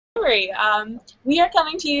memory. We are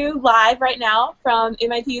coming to you live right now from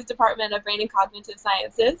MIT's Department of Brain and Cognitive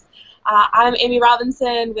Sciences. I'm Amy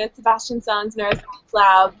Robinson with Sebastian Seung's Neuroscience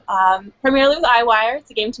Lab, primarily with EyeWire.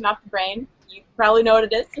 It's a game to map the brain. You probably know what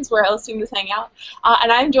it is since we're hosting this Hangout.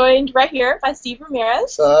 And I'm joined right here by Steve Ramirez.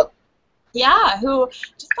 What's up? Yeah, who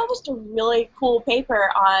just published a really cool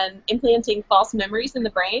paper on implanting false memories in the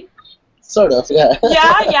brain. Sort of, yeah.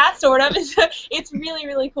 yeah, sort of. It's really,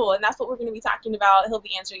 really cool, and that's what we're going to be talking about. He'll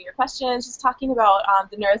be answering your questions, just talking about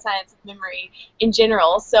the neuroscience of memory in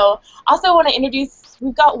general. So, also want to introduce,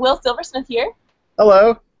 we've got Will Silversmith here.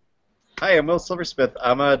 Hello. Hi, I'm Will Silversmith.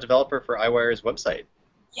 I'm a developer for EyeWire's website.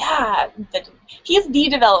 Yeah, he's the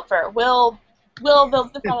developer. Will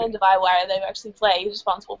builds the front end of EyeWire that you actually play. He's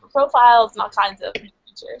responsible for profiles and all kinds of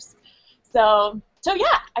features. So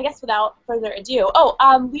yeah, I guess without further ado,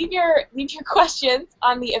 leave your questions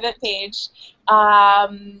on the event page,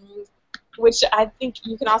 which I think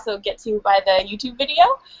you can also get to by the YouTube video,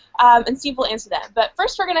 and Steve will answer them. But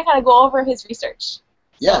first, we're going to kind of go over his research.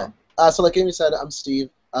 Yeah. So like Amy said, I'm Steve.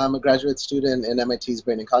 I'm a graduate student in MIT's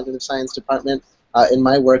Brain and Cognitive Science department. And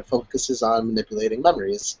my work focuses on manipulating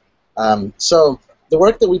memories. So the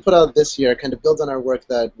work that we put out this year kind of builds on our work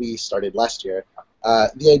that we started last year.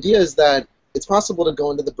 The idea is that it's possible to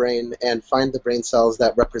go into the brain and find the brain cells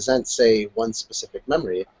that represent, say, one specific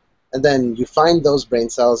memory. And then you find those brain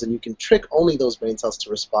cells and you can trick only those brain cells to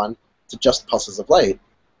respond to just pulses of light.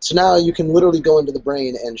 So now you can literally go into the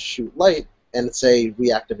brain and shoot light and, say,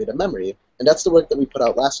 reactivate a memory. And that's the work that we put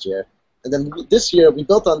out last year. And then this year we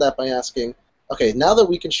built on that by asking, okay, now that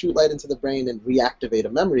we can shoot light into the brain and reactivate a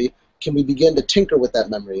memory, can we begin to tinker with that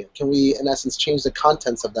memory? Can we, in essence, change the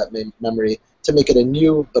contents of that memory to make it a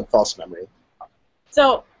new but false memory?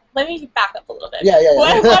 So let me back up a little bit. Yeah.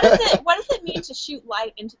 What does it mean to shoot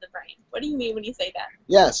light into the brain? What do you mean when you say that?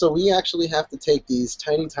 Yeah, so we actually have to take these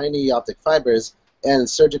tiny, tiny optic fibers and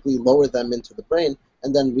surgically lower them into the brain,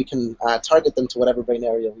 and then we can target them to whatever brain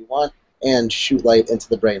area we want and shoot light into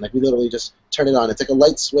the brain. Like we literally just turn it on. It's like a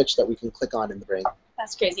light switch that we can click on in the brain.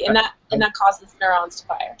 That's crazy, and that causes neurons to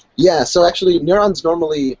fire. Yeah, so actually neurons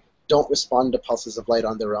normally don't respond to pulses of light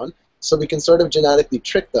on their own, so we can sort of genetically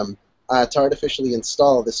trick them to artificially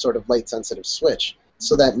install this sort of light-sensitive switch,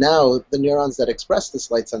 so that now the neurons that express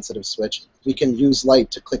this light-sensitive switch, we can use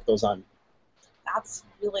light to click those on. That's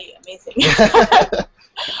really amazing.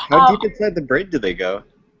 How deep inside the brain do they go?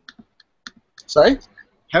 Sorry?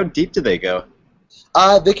 How deep do they go?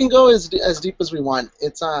 They can go as deep as we want.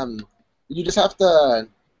 It's you just have to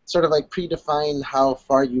sort of like predefine how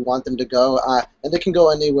far you want them to go, and they can go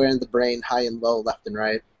anywhere in the brain, high and low, left and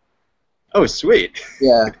right. Oh, sweet.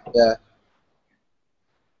 Yeah.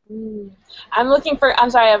 I'm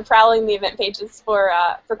sorry, I'm prowling the event pages for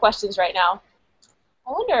questions right now.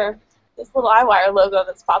 I wonder, this little EyeWire logo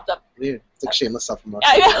that's popped up. Weird. It's like shameless self-promotion.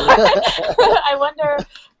 I wonder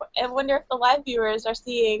if the live viewers are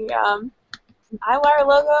seeing an EyeWire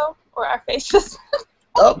logo or our faces.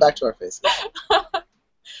 Oh, back to our faces.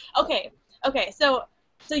 Okay. So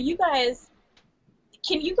you guys,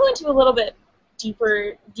 can you go into a little bit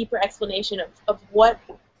deeper explanation of what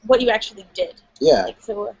you actually did? Yeah.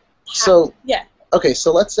 Yeah. Okay,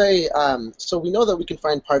 so let's say, so we know that we can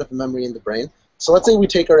find part of a memory in the brain. So let's say we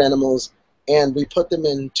take our animals and we put them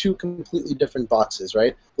in two completely different boxes,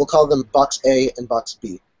 right? We'll call them box A and box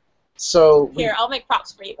B. So here, I'll make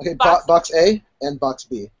props for you. Okay, box A and box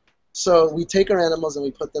B. So we take our animals and we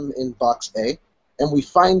put them in box A, and we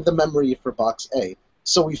find the memory for box A.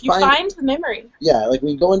 So you find the memory. Yeah, like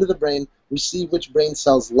we go into the brain, we see which brain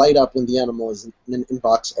cells light up when the animal is in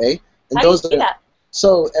box A. And How do you see that?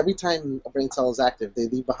 So every time a brain cell is active, they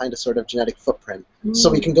leave behind a sort of genetic footprint. So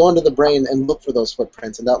we can go into the brain and look for those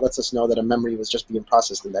footprints, and that lets us know that a memory was just being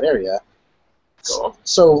processed in that area. Cool.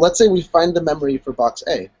 So let's say we find the memory for box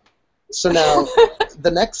A. So now,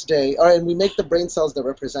 the next day, and we make the brain cells that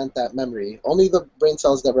represent that memory, only the brain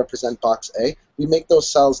cells that represent box A, we make those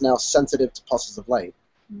cells now sensitive to pulses of light.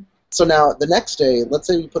 So now, the next day, let's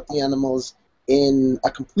say we put the animals in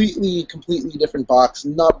a completely different box,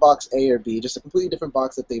 not box A or B, just a completely different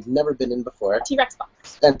box that they've never been in before. T-Rex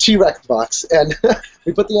box. And T-Rex box. And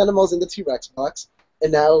we put the animals in the T-Rex box,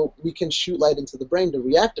 and now we can shoot light into the brain to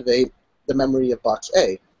reactivate the memory of box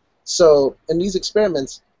A. So in these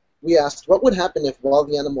experiments, we asked what would happen if while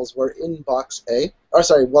the animals were in box A,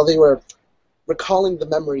 while they were recalling the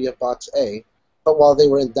memory of box A, but while they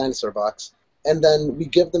were in the dinosaur box, and then we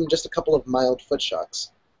give them just a couple of mild foot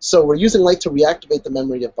shocks. So we're using light to reactivate the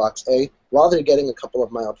memory of box A while they're getting a couple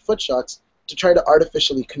of mild foot shocks to try to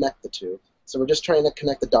artificially connect the two. So we're just trying to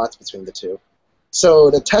connect the dots between the two.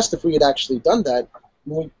 So to test if we had actually done that,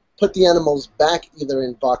 when we put the animals back either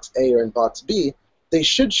in box A or in box B, they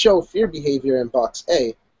should show fear behavior in box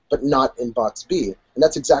A, but not in box B. And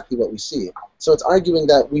that's exactly what we see. So it's arguing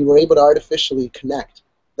that we were able to artificially connect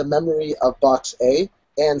the memory of box A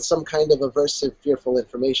and some kind of aversive, fearful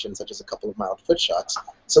information, such as a couple of mild foot shocks.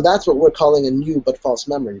 So that's what we're calling a new but false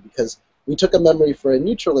memory, because we took a memory for a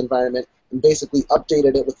neutral environment and basically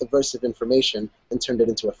updated it with aversive information and turned it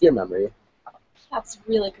into a fear memory. That's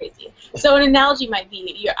really crazy. So an analogy might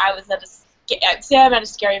be, say I'm at a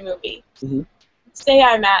scary movie. Mm-hmm. Say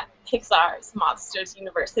I'm at Pixar's Monsters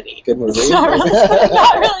University. Good movie. It's not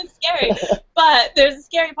really scary, but there's a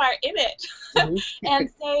scary part in it. Mm-hmm. And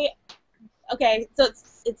say, okay, so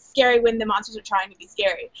it's scary when the monsters are trying to be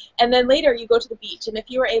scary. And then later you go to the beach, and if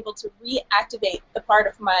you were able to reactivate the part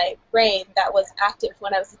of my brain that was active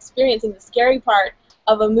when I was experiencing the scary part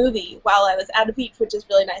of a movie while I was at a beach, which is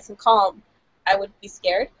really nice and calm, I would be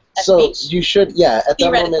scared at the beach. You should, yeah, at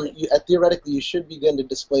that moment, theoretically, you should begin to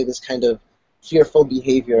display this kind of fearful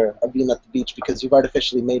behavior of being at the beach because you've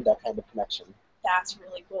artificially made that kind of connection. That's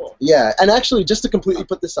really cool. Yeah, and actually, just to completely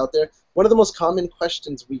put this out there, one of the most common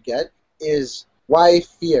questions we get is, why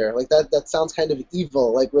fear? Like, that sounds kind of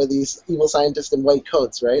evil, like we're these evil scientists in white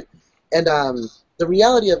coats, right? And the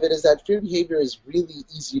reality of it is that fear behavior is really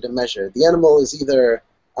easy to measure. The animal is either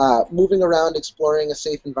moving around, exploring a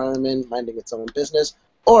safe environment, minding its own business,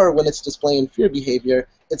 or when it's displaying fear behavior,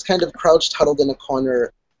 it's kind of crouched, huddled in a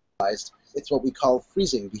corner. It's what we call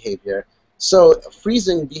freezing behavior. So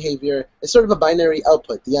freezing behavior is sort of a binary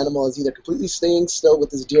output. The animal is either completely staying still with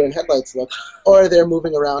this deer in headlights look, or they're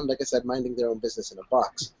moving around, like I said, minding their own business in a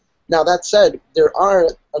box. Now, that said, there are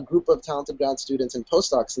a group of talented grad students and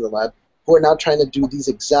postdocs in the lab who are now trying to do these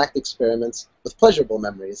exact experiments with pleasurable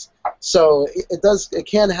memories. So it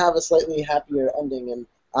can have a slightly happier ending, and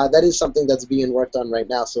that is something that's being worked on right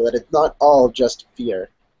now, so that it's not all just fear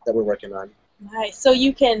that we're working on. Nice. So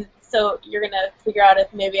you're going to figure out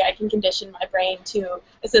if maybe I can condition my brain to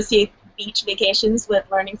associate beach vacations with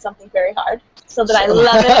learning something very hard so that I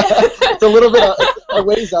love it. It's a little bit a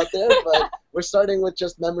ways out there, but we're starting with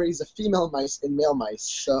just memories of female mice and male mice.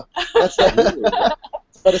 So that's about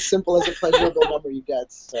as simple as a pleasurable memory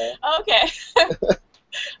gets. So. Okay.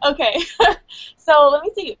 Okay. So let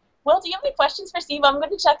me see. Well, do you have any questions for Steve? I'm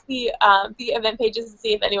going to check the event pages and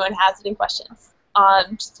see if anyone has any questions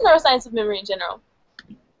on just neuroscience of memory in general.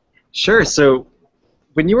 Sure. So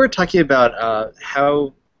when you were talking about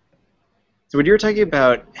how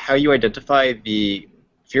you identify the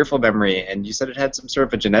fearful memory, and you said it had some sort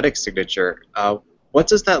of a genetic signature, what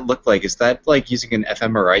does that look like? Is that like using an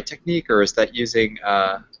fMRI technique, or is that using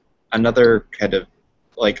another kind of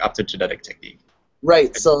like optogenetic technique?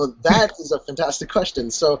 Right, so that is a fantastic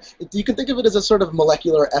question. So you can think of it as a sort of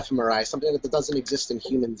molecular fMRI, something that doesn't exist in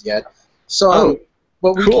humans yet. So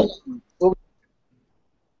cool.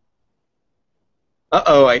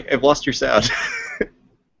 Uh-oh, I've lost your sound.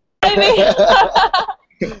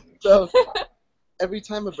 So every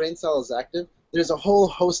time a brain cell is active, there's a whole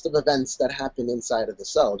host of events that happen inside of the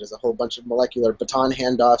cell. There's a whole bunch of molecular baton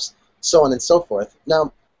handoffs, so on and so forth.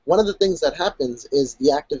 Now, one of the things that happens is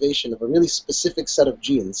the activation of a really specific set of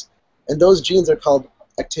genes. And those genes are called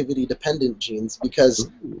activity-dependent genes because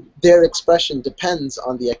their expression depends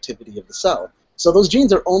on the activity of the cell. So those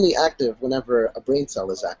genes are only active whenever a brain cell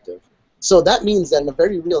is active. So that means that in a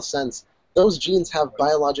very real sense, those genes have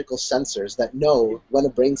biological sensors that know when a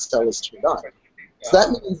brain cell is turned on. So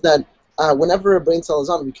that means that whenever a brain cell is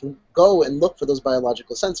on, we can go and look for those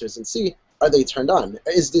biological sensors and see, are they turned on?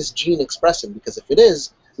 Is this gene expressing? Because if it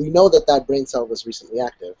is, we know that that brain cell was recently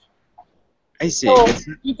active. I see. So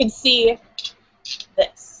you can see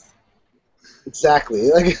this.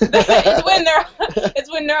 Exactly. It's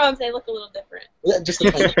when neurons, they look a little different. Yeah, just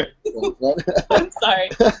a tiny bit, right? I'm sorry.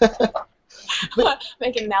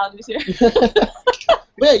 Making analogies here.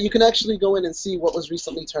 But yeah, you can actually go in and see what was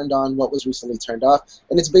recently turned on, what was recently turned off,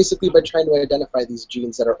 and it's basically by trying to identify these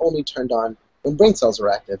genes that are only turned on when brain cells are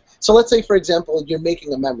active. So let's say, for example, you're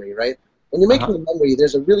making a memory, right? When you're making a memory,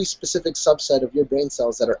 there's a really specific subset of your brain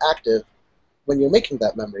cells that are active when you're making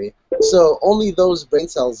that memory. So only those brain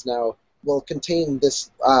cells now will contain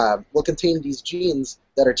this, these genes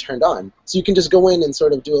that are turned on. So you can just go in and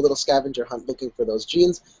sort of do a little scavenger hunt looking for those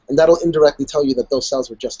genes, and that'll indirectly tell you that those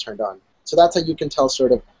cells were just turned on. So that's how you can tell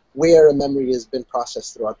sort of where a memory has been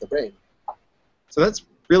processed throughout the brain. So that's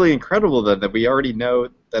really incredible then, that we already know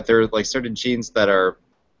that there are like certain genes we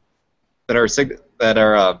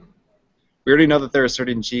already know that there are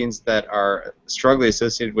certain genes that are strongly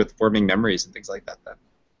associated with forming memories and things like that then.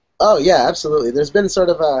 Oh yeah, absolutely. There's been sort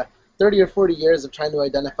of 30 or 40 years of trying to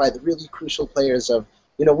identify the really crucial players of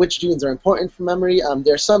which genes are important for memory.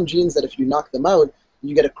 There are some genes that if you knock them out,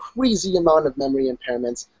 you get a crazy amount of memory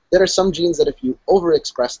impairments. There are some genes that if you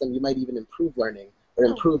overexpress them, you might even improve learning or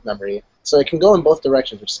improve memory. So it can go in both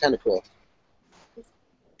directions, which is kind of cool.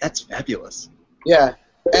 That's fabulous. Yeah.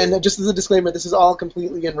 And just as a disclaimer, this is all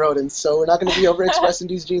completely in rodents, so we're not going to be overexpressing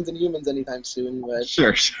these genes in humans anytime soon. But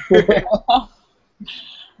Sure. So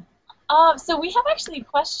we have actually a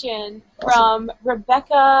question from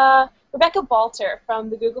Rebecca Balter from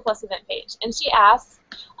the Google Plus event page, and she asks,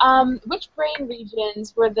 which brain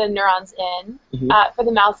regions were the neurons in for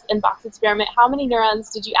the mouse and box experiment? How many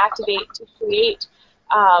neurons did you activate to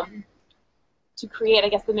create, I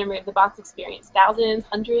guess, the memory of the box experience? Thousands,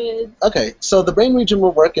 hundreds? Okay, so the brain region we're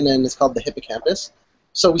working in is called the hippocampus.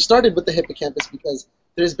 So we started with the hippocampus because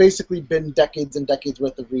there's basically been decades and decades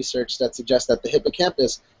worth of research that suggests that the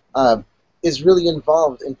hippocampus is really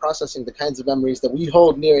involved in processing the kinds of memories that we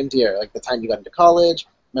hold near and dear, like the time you got into college,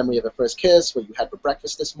 memory of a first kiss, what you had for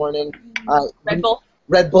breakfast this morning. Red Bull.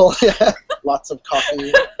 Red Bull, yeah. Lots of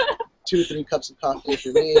coffee, 2 or 3 cups of coffee if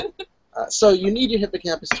you need. So you need your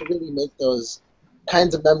hippocampus to really make those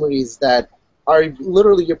kinds of memories that are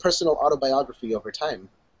literally your personal autobiography over time.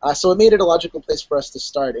 So it made it a logical place for us to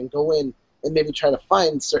start and go in and maybe try to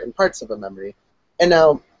find certain parts of a memory. And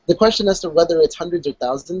now, the question as to whether it's hundreds or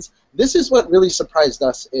thousands, this is what really surprised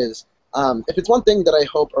us is, if it's one thing that I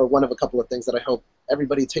hope, or one of a couple of things that I hope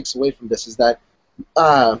everybody takes away from this, is that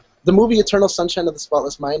the movie Eternal Sunshine of the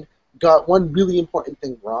Spotless Mind got one really important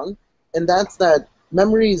thing wrong, and that's that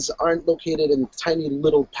memories aren't located in tiny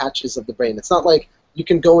little patches of the brain. It's not like you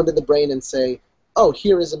can go into the brain and say, oh,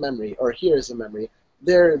 here is a memory, or here is a memory.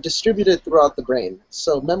 They're distributed throughout the brain.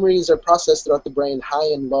 So memories are processed throughout the brain,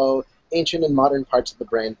 high and low, ancient and modern parts of the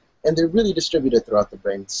brain, and they're really distributed throughout the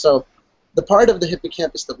brain. So the part of the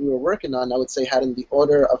hippocampus that we were working on, I would say, had in the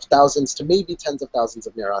order of thousands to maybe tens of thousands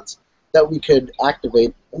of neurons that we could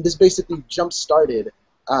activate, and this basically jump-started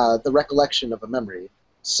the recollection of a memory.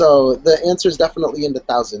 So the answer is definitely in the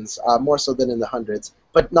thousands, more so than in the hundreds,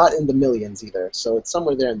 but not in the millions either. So it's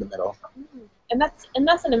somewhere there in the middle. And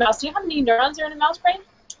that's in a mouse. Do you know how many neurons are in a mouse brain?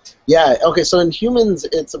 Yeah, okay, so in humans,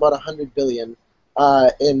 it's about 100 billion.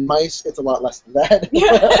 In mice, it's a lot less than that.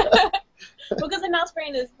 Because a mouse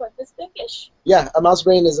brain is, what, this big-ish? Yeah, a mouse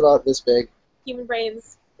brain is about this big. Human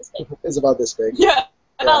brain's this big. Is about this big. Yeah,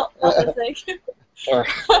 about this big.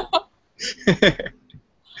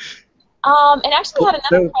 And actually we had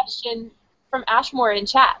another question from Ashmore in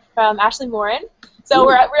chat, from Ashley Morin. So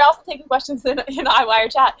we're also taking questions in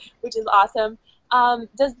EyeWire chat, which is awesome.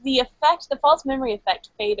 Does the false memory effect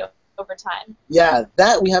fade over time? Yeah,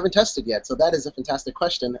 that we haven't tested yet, so that is a fantastic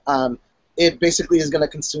question. It basically is going to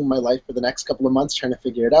consume my life for the next couple of months trying to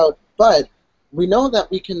figure it out, but we know that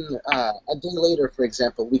we can, a day later, for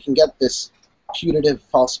example, we can get this putative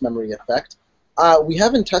false memory effect. We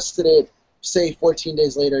haven't tested it, say, 14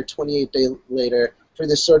 days later, 28 days later, for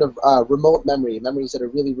this sort of remote memories that are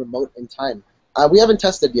really remote in time. We haven't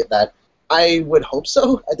tested yet that. I would hope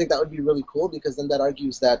so. I think that would be really cool, because then that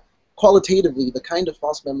argues that qualitatively the kind of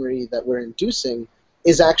false memory that we're inducing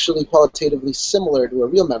is actually qualitatively similar to a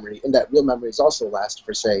real memory, in that real memories also last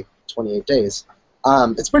for, say, 28 days.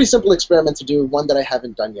 It's a pretty simple experiment to do, one that I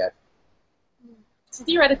haven't done yet. So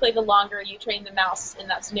theoretically, the longer you train the mouse in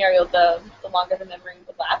that scenario, the longer the memory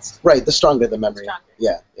would last? Right, the stronger the memory. Stronger.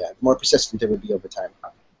 Yeah, the more persistent it would be over time.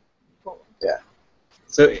 Cool. Yeah.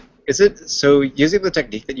 So using the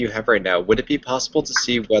technique that you have right now, would it be possible to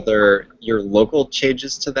see whether your local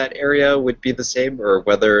changes to that area would be the same, or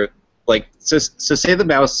whether, like, so say the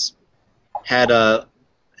mouse had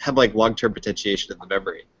like long-term potentiation in the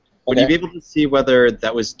memory. Would you be able to see whether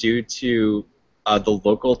that was due to the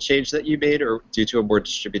local change that you made, or due to a more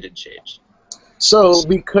distributed change? So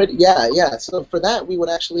we could, yeah. So for that, we would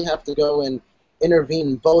actually have to go and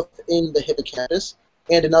intervene both in the hippocampus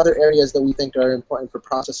and in other areas that we think are important for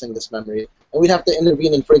processing this memory. And we'd have to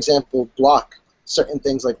intervene and, for example, block certain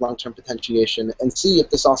things like long-term potentiation and see if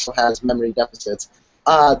this also has memory deficits.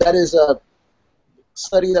 That is a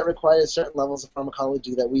study that requires certain levels of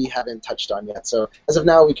pharmacology that we haven't touched on yet. So as of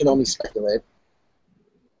now, we can only speculate.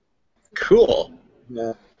 Cool.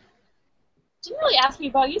 Yeah. Didn't really ask me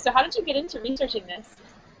about you, so how did you get into researching this?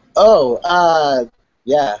 Oh,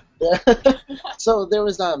 yeah. So there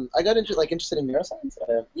was I got interested in neuroscience.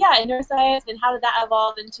 Yeah, in neuroscience, and how did that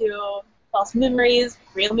evolve into false memories,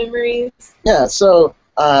 real memories? Yeah. So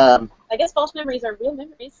I guess false memories are real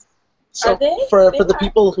memories. So are they? For the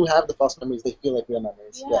people who have the false memories, they feel like real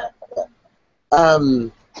memories. Yeah.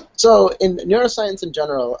 So in neuroscience in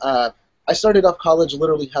general, I started off college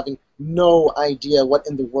literally having no idea what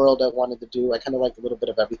in the world I wanted to do. I kind of liked a little bit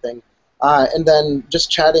of everything. And then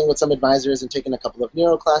just chatting with some advisors and taking a couple of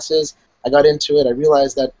neuro classes, I got into it. I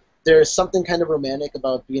realized that there's something kind of romantic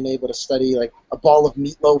about being able to study like a ball of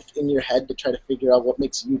meatloaf in your head to try to figure out what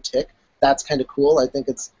makes you tick. That's kind of cool. I think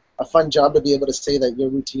it's a fun job to be able to say that your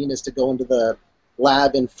routine is to go into the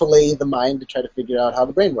lab and fillet the mind to try to figure out how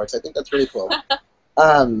the brain works. I think that's really cool.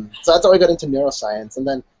 So that's how I got into neuroscience. And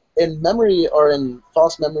then in memory, or in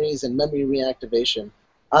false memories and memory reactivation,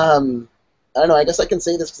 I don't know, I guess I can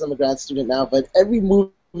say this because I'm a grad student now, but every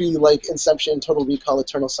movie like Inception, Total Recall,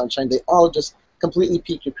 Eternal Sunshine, they all just completely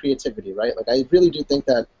pique your creativity, right? Like, I really do think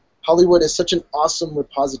that Hollywood is such an awesome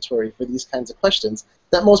repository for these kinds of questions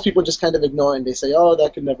that most people just kind of ignore, and they say, oh,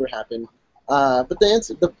 that could never happen. But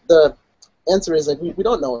the answer is, like, we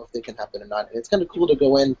don't know if they can happen or not, and it's kind of cool to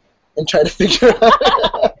go in and try to figure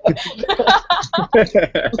out. I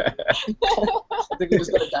think we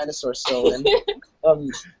just got a dinosaur soul in. There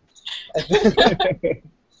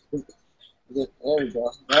we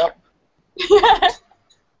go. Well,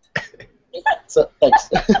 so thanks.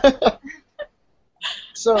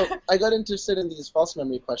 So I got interested in these false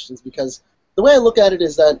memory questions because the way I look at it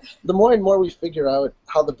is that the more and more we figure out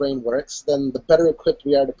how the brain works, then the better equipped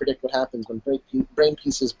we are to predict what happens when brain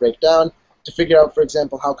pieces break down, to figure out, for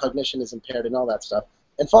example, how cognition is impaired and all that stuff.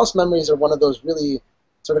 And false memories are one of those really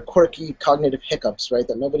sort of quirky cognitive hiccups, right,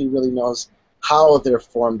 that nobody really knows how they're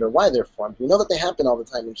formed or why they're formed. We know that they happen all the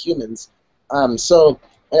time in humans. So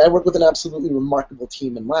I work with an absolutely remarkable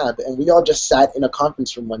team in lab, and we all just sat in a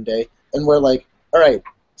conference room one day, and we're like, all right,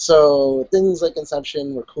 so things like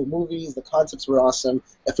Inception were cool movies, the concepts were awesome.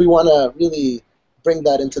 If we want to really bring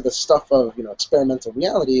that into the stuff of, you know, experimental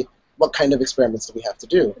reality, what kind of experiments do we have to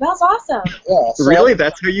do? That's awesome. Yeah. So really?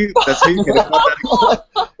 That's how you get about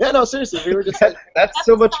that? Yeah, no, seriously, we were just like, that's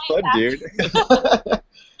so much fun, dude.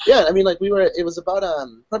 yeah, I mean, like, it was about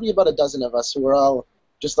probably about a dozen of us who were all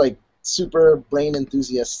just like super brain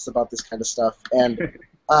enthusiasts about this kind of stuff, and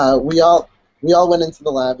we all went into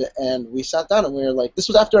the lab and we sat down and we were like, this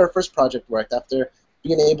was after our first project worked, after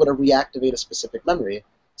being able to reactivate a specific memory.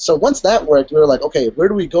 So once that worked, we were like, okay, where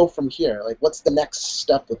do we go from here? Like, what's the next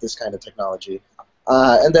step with this kind of technology?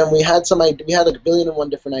 And then we had like 1,000,001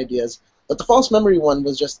 different ideas, but the false memory one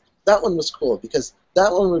was just, that one was cool because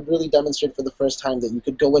that one would really demonstrate for the first time that you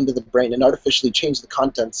could go into the brain and artificially change the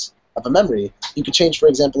contents of a memory. You could change, for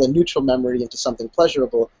example, a neutral memory into something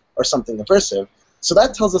pleasurable or something aversive. So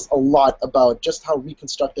that tells us a lot about just how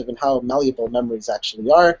reconstructive and how malleable memories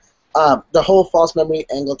actually are. The whole false memory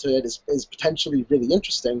angle to it is potentially really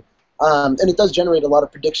interesting, and it does generate a lot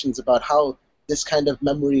of predictions about how this kind of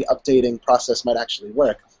memory updating process might actually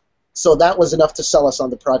work. So that was enough to sell us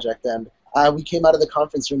on the project, and we came out of the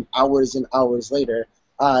conference room hours and hours later,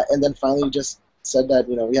 and then finally just said that,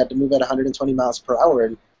 you know, we had to move at 120 miles per hour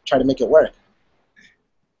and try to make it work.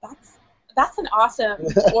 That's an awesome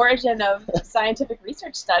origin of scientific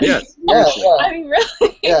research study. Yes. Yeah. I mean,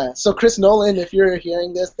 really. Yeah. So Chris Nolan, if you're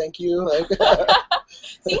hearing this, thank you.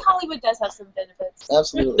 See, Hollywood does have some benefits.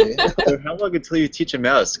 Absolutely. So how long until you teach a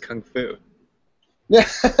mouse kung fu? Yeah.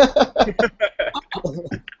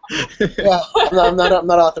 Yeah. I'm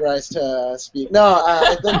not authorized to speak. No.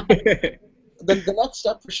 I think the next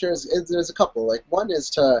step for sure is there's a couple. Like, one is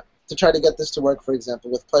to try to get this to work, for example,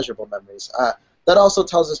 with pleasurable memories. That also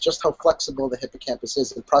tells us just how flexible the hippocampus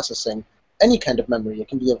is in processing any kind of memory. It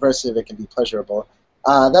can be aversive, it can be pleasurable.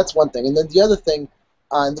 That's one thing. And then the other thing,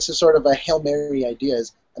 and this is sort of a Hail Mary idea,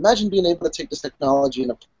 is imagine being able to take this technology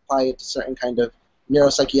and apply it to certain kind of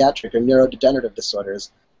neuropsychiatric or neurodegenerative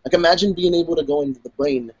disorders. Like, imagine being able to go into the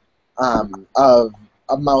brain of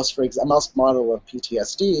a mouse, for example, a mouse model of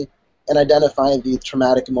PTSD, and identify the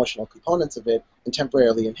traumatic emotional components of it and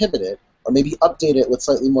temporarily inhibit it, or maybe update it with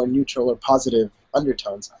slightly more neutral or positive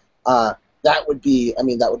undertones. That would be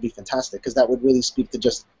fantastic, because that would really speak to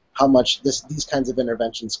just how much these kinds of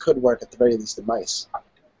interventions could work, at the very least, in mice.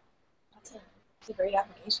 That's a great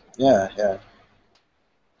application. Yeah, yeah.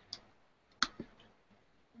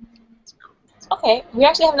 Okay, we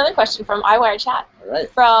actually have another question from EyeWire chat. All right.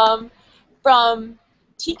 From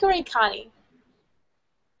Tikirikani.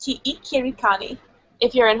 Tikirikani.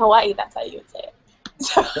 If you're in Hawaii, that's how you would say it.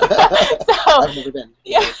 So, I've never been.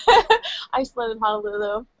 Yeah, I used to live in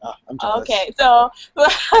Honolulu. Oh, I'm jealous. Okay, so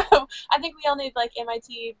I think we all need like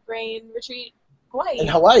MIT brain retreat Hawaii. In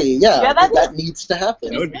Hawaii, yeah, Yeah, that needs to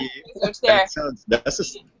happen. That would be. There. That sounds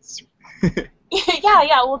necessary.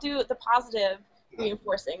 Yeah, we'll do the positive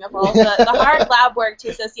reinforcing of all the hard lab work to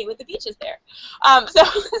associate with the beaches there.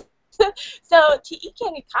 So Tiike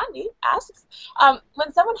Kani asks,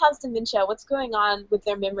 when someone has dementia, what's going on with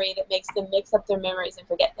their memory that makes them mix up their memories and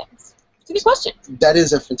forget things? It's a good question. That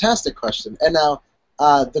is a fantastic question. And now,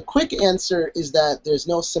 The quick answer is that there's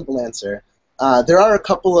no simple answer. There are a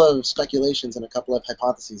couple of speculations and a couple of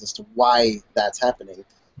hypotheses as to why that's happening.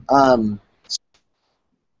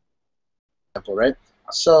 Right?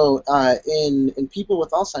 So in people with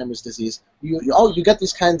Alzheimer's disease, you get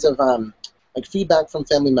these kinds of like feedback from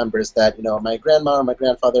family members that, you know, my grandma or my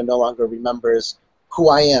grandfather no longer remembers who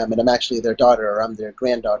I am, and I'm actually their daughter, or I'm their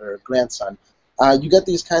granddaughter or grandson. You get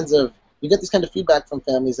these kind of feedback from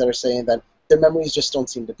families that are saying that their memories just don't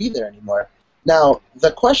seem to be there anymore. Now,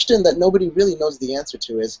 the question that nobody really knows the answer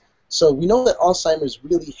to is, so we know that Alzheimer's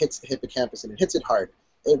really hits the hippocampus, and it hits it hard.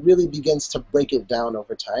 It really begins to break it down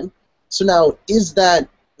over time. So now,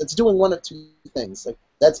 that's doing one of two things. Like,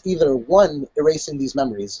 that's either one, erasing these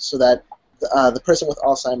memories so that the person with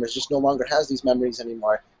Alzheimer's just no longer has these memories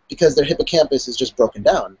anymore because their hippocampus is just broken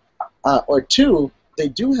down. Or two, they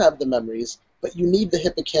do have the memories, but you need the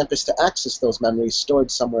hippocampus to access those memories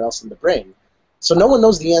stored somewhere else in the brain. So no one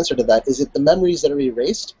knows the answer to that. Is it the memories that are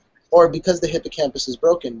erased, or because the hippocampus is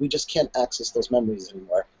broken, we just can't access those memories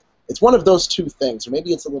anymore? It's one of those two things, or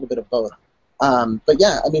maybe it's a little bit of both. But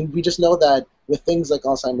yeah, I mean, we just know that with things like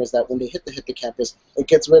Alzheimer's, that when they hit the hippocampus, it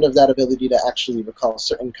gets rid of that ability to actually recall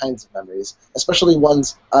certain kinds of memories, especially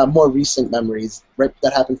ones more recent memories, right,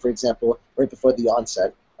 that happened, for example, right before the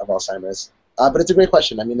onset of Alzheimer's. But it's a great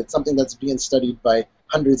question. I mean, it's something that's being studied by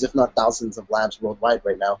hundreds, if not thousands, of labs worldwide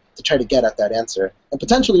right now to try to get at that answer, and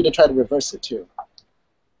potentially to try to reverse it, too.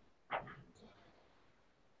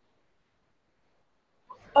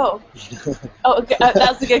 Oh, okay. That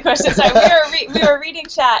was a good question. Sorry, we were reading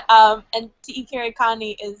chat, and T.E.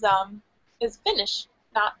 Kirikani is Finnish,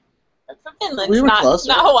 not from Finland. We were not, close.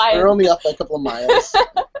 Not Hawaiian. We were only up by a couple of miles.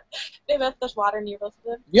 They both there's water near both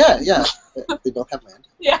of them. Yeah. They both have land.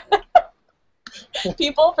 Yeah.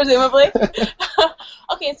 People, presumably.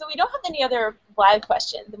 Okay, so we don't have any other live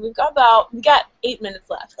questions, and we got 8 minutes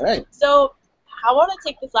left. All right. So, how about I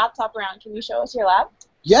take this laptop around? Can you show us your lab?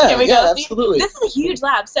 Yeah, go. Absolutely. This is a huge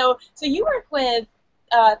lab. So you work with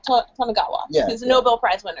Tonegawa, who's a Nobel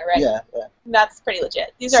Prize winner, right? Yeah. That's pretty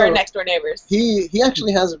legit. These are our next door neighbors. He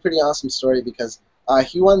actually has a pretty awesome story because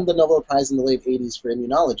he won the Nobel Prize in the late 80s for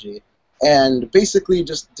immunology, and basically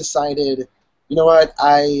just decided, you know what,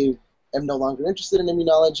 I am no longer interested in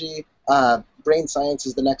immunology. Brain science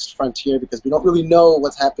is the next frontier because we don't really know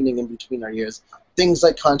what's happening in between our ears. Things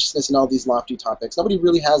like consciousness and all these lofty topics, nobody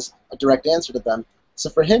really has a direct answer to them. So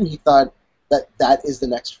for him, he thought that is the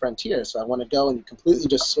next frontier. So I want to go, and he completely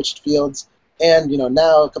just switched fields. And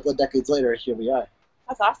now a couple of decades later, here we are.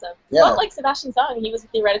 That's awesome. Yeah. Not like Sebastian Seung. He was a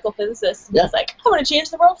theoretical physicist. And he was like, I want to change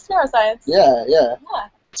the world with neuroscience. Yeah.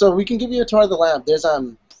 So we can give you a tour of the lab.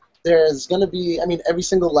 There's going to be, every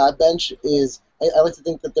single lab bench is, I like to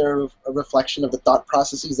think that they're a reflection of the thought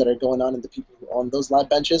processes that are going on in the people who own those lab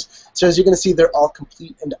benches. So as you're going to see, they're all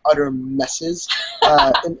complete and utter messes.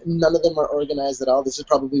 And none of them are organized at all. This is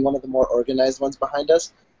probably one of the more organized ones behind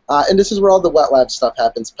us. And this is where all the wet lab stuff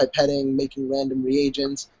happens, pipetting, making random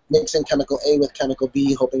reagents, mixing chemical A with chemical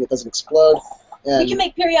B, hoping it doesn't explode. And we can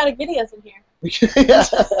make periodic videos in here. Yeah.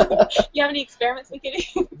 You have any experiments we can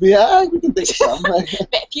do? Yeah, we can think of some.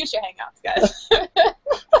 Future Hangouts, guys.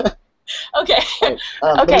 Okay.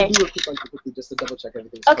 Okay. Do a quick one quickly just to double check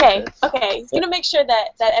everything. Okay. He's going to make sure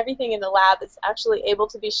that everything in the lab is actually able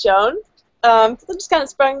to be shown. I just kind of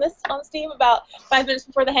sprung this on Steve about 5 minutes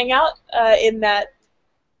before the Hangout.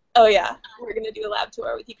 Oh yeah, we're going to do a lab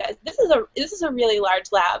tour with you guys. This is a really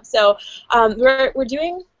large lab. So we're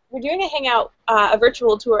doing a Hangout, a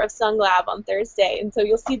virtual tour of Seung Lab on Thursday, and so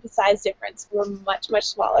you'll see the size difference. We're much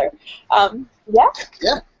smaller.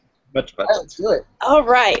 Yeah. Much better. Let's do it. All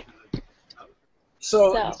right.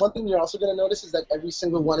 So one thing you're also going to notice is that every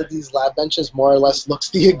single one of these lab benches more or less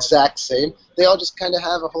looks the exact same. They all just kind of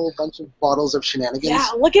have a whole bunch of bottles of shenanigans. Yeah,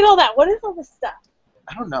 look at all that. What is all this stuff?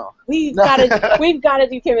 I don't know. We've got to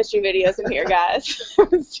do chemistry videos in here, guys.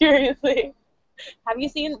 Seriously. Have you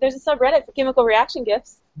seen? There's a subreddit for chemical reaction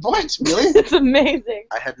gifts. What? Really? It's amazing.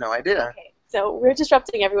 I had no idea. Okay, so we're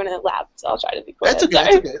disrupting everyone in the lab, so I'll try to be quick. That's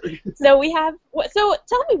okay. That's okay. So we have. So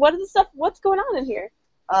tell me, what's going on in here?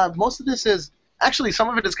 Most of this is actually some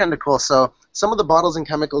of it is kind of cool. So some of the bottles and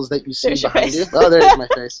chemicals that you see There's your behind face. you. Oh, there's my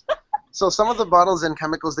face. So some of the bottles and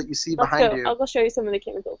chemicals that you see behind you. I'll go show you some of the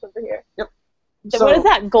chemicals over here. Yep. So what is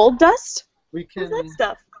that? Gold dust? We can. What's that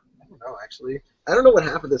stuff? I don't know, actually. I don't know what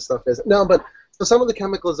half of this stuff is. No, but so some of the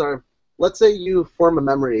chemicals are, let's say you form a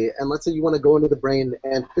memory, and let's say you want to go into the brain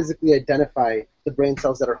and physically identify the brain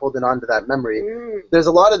cells that are holding on to that memory. There's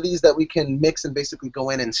a lot of these that we can mix and basically go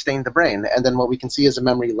in and stain the brain, and then what we can see is a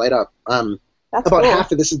memory light up. That's About cool.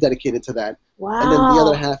 half of this is dedicated to that. Wow. And then the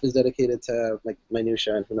other half is dedicated to like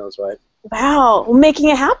minutia and who knows what. Wow. Well, making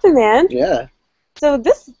it happen, man. Yeah. So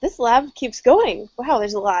this lab keeps going. Wow,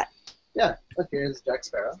 there's a lot. Yeah. Look, here's Jack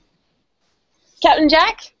Sparrow. Captain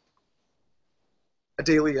Jack? A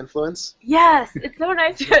daily influence. Yes, it's so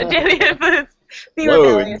nice to have daily influence. Be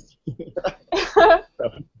Whoa. rebellious.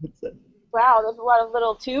 Wow, there's a lot of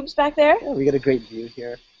little tubes back there. Yeah, we get a great view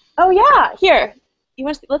here. Oh yeah, here. You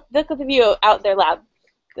want to let's look at the view out there, lab.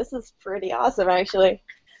 This is pretty awesome, actually.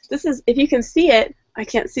 This is, if you can see it, I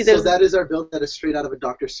can't see this. So that is our building that is straight out of a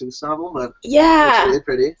Dr. Seuss novel. But Yeah. it's really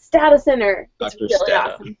pretty. Stata Center. It's Dr. really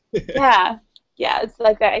Stata. awesome. Yeah. Yeah, it's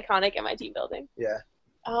like that iconic MIT building. Yeah.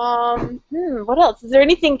 What else? Is there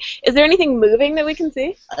anything moving that we can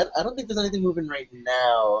see? I don't think there's anything moving right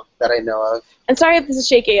now that I know of. And sorry if this is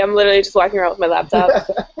shaky. I'm literally just walking around with my laptop.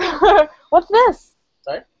 What's this?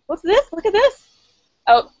 Sorry? What's this? Look at this.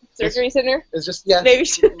 Oh, surgery center? It's just, yeah, Maybe.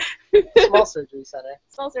 small surgery center.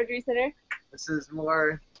 Small surgery center. This is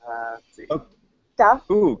more, let's see. Oh. Stuff.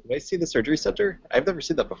 Ooh, can I see the surgery center? I've never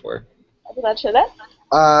seen that before. Did I show that?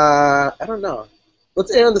 I don't know.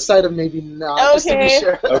 Let's err on the side of maybe not, just to be Okay.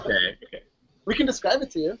 sure. Okay. We can describe it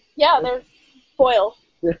to you. Yeah, there's foil.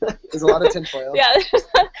 There's a lot of tinfoil. Yeah,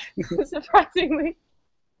 there's surprisingly.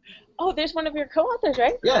 Oh, there's one of your co-authors,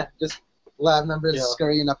 right? Yeah, just lab members Yeah.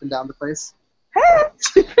 scurrying up and down the place.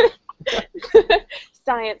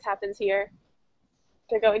 Science happens here.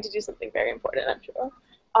 They're going to do something very important, I'm sure.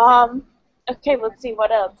 Okay, let's see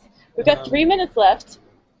what else. We've got 3 minutes left.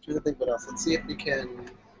 Trying to think what else. Let's see if we can.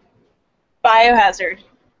 Biohazard.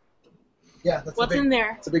 Yeah, that's What's a big, in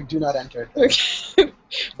there? It's a big do not enter.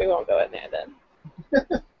 We won't go in there then.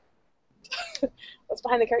 What's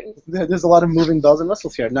behind the curtains? There's a lot of moving bells and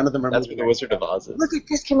whistles here. None of them are That's where moving. the Wizard of Oz is. Look at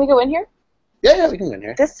this. Can we go in here? Yeah, we can go in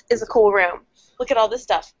here. This is a cool room. Look at all this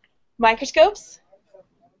stuff. Microscopes.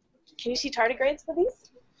 Can you see tardigrades with these?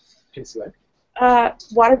 Can you see what?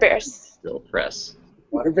 Water bears. Real press.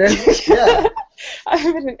 Water bears? Yeah. I've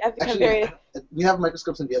become Actually, very. we have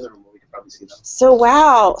microscopes in the other room where we can probably see them. So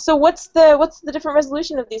wow. So what's the different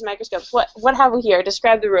resolution of these microscopes? What have we here?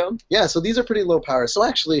 Describe the room. Yeah, so these are pretty low power. So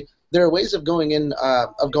actually, there are ways of going into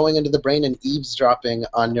the brain and eavesdropping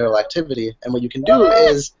on neural activity. And what you can do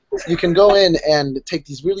is you can go in and take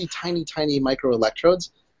these really tiny, tiny microelectrodes,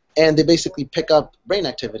 and they basically pick up brain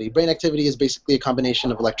activity. Brain activity is basically a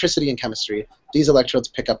combination of electricity and chemistry. These electrodes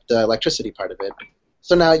pick up the electricity part of it.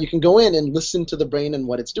 So now you can go in and listen to the brain and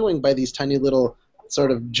what it's doing by these tiny little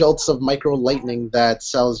sort of jolts of micro lightning that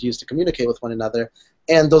cells use to communicate with one another.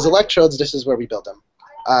 And those electrodes, this is where we build them.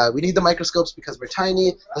 We need the microscopes because we're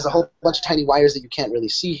tiny. There's a whole bunch of tiny wires that you can't really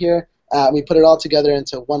see here. We put it all together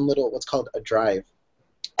into one little, what's called a drive.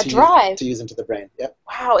 To use into the brain. Yep.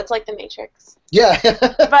 Wow, it's like the Matrix. Yeah.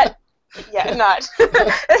 But yeah, not.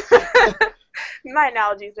 My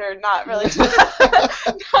analogies are not really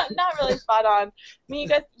not really spot on. I mean,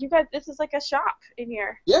 you guys, this is like a shop in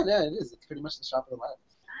here. Yeah, it is. It's pretty much the shop of the lab.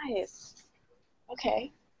 Nice.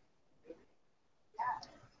 Okay.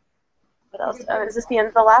 What else? Is this the end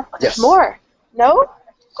of the lab? Oh, Yes. There's more. No?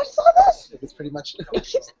 What's all this? It's pretty much. It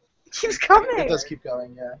keeps coming. It does keep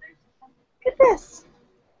going. Yeah. Look at this.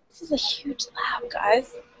 This is a huge lab,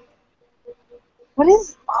 guys. What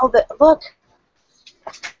is all the look?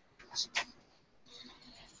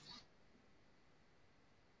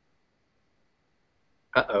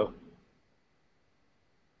 Uh-oh.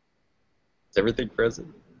 Is everything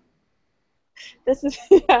frozen? This is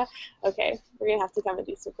yeah. Okay, we're gonna have to come and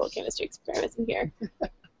do some cool chemistry experiments in here.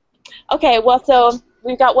 Okay, well, so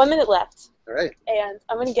we've got 1 minute left, All right. and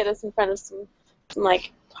I'm gonna get us in front of some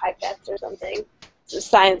like pipettes or something, some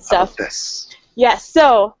science stuff. This. Yes.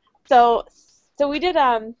 So we did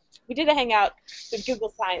a hangout with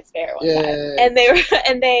Google Science Fair one time, Yay. and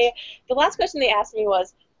the last question they asked me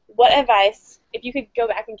was, what advice, if you could go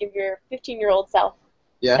back and give your 15-year-old self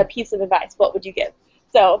a piece of advice, what would you give?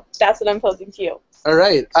 So that's what I'm posing to you. All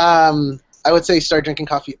right. I would say start drinking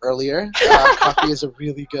coffee earlier. Coffee is a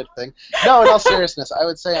really good thing. No, in all seriousness, I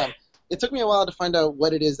would say it took me a while to find out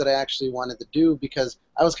what it is that I actually wanted to do because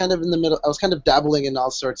I was kind of in the middle. I was kind of dabbling in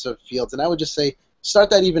all sorts of fields, and I would just say start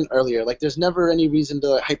that even earlier. Like, there's never any reason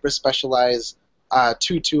to hyper specialize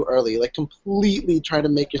too early. Like, completely try to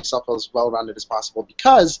make yourself as well-rounded as possible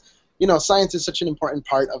because science is such an important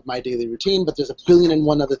part of my daily routine, but there's a billion and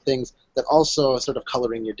one other things that also sort of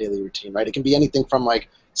coloring your daily routine, right? It can be anything from like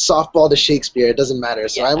softball to Shakespeare. It doesn't matter.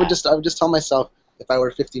 So I would just tell myself, if I were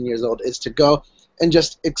 15 years old, is to go and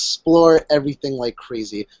just explore everything like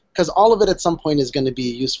crazy, because all of it at some point is going to be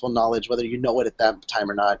useful knowledge, whether you know it at that time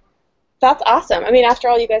or not. That's awesome. I mean, after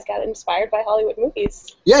all, you guys got inspired by Hollywood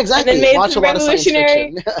movies. Yeah, exactly. And then made Watch some a lot of science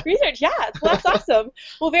revolutionary fiction. research. Yeah, well, that's awesome.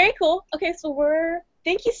 Well, very cool. Okay, so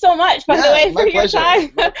thank you so much, by the way, for your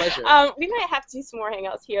time. My pleasure. We might have to do some more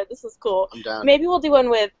hangouts here. This is cool. I'm down. Maybe we'll do one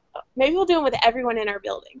with everyone in our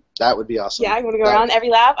building. That would be awesome. Yeah, I'm gonna go around every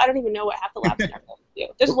lab. I don't even know what half the labs in our building do.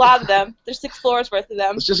 There's a lot of them. There's 6 floors worth of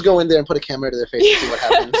them. Let's just go in there and put a camera to their face and see what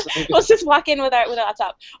happens. Let's just walk in with our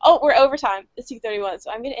laptop. Oh, we're overtime. It's 2:31, so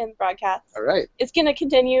I'm gonna end the broadcast. All right. It's gonna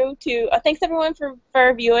continue to. Thanks everyone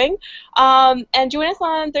for viewing. And join us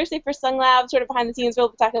on Thursday for Seung Lab, sort of behind the scenes. We'll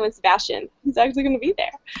be talking with Sebastian. He's actually gonna be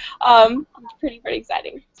there. Pretty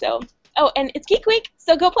exciting. So. Oh, and it's Geek Week,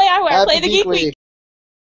 so go play EyeWire. Play the Geek Week.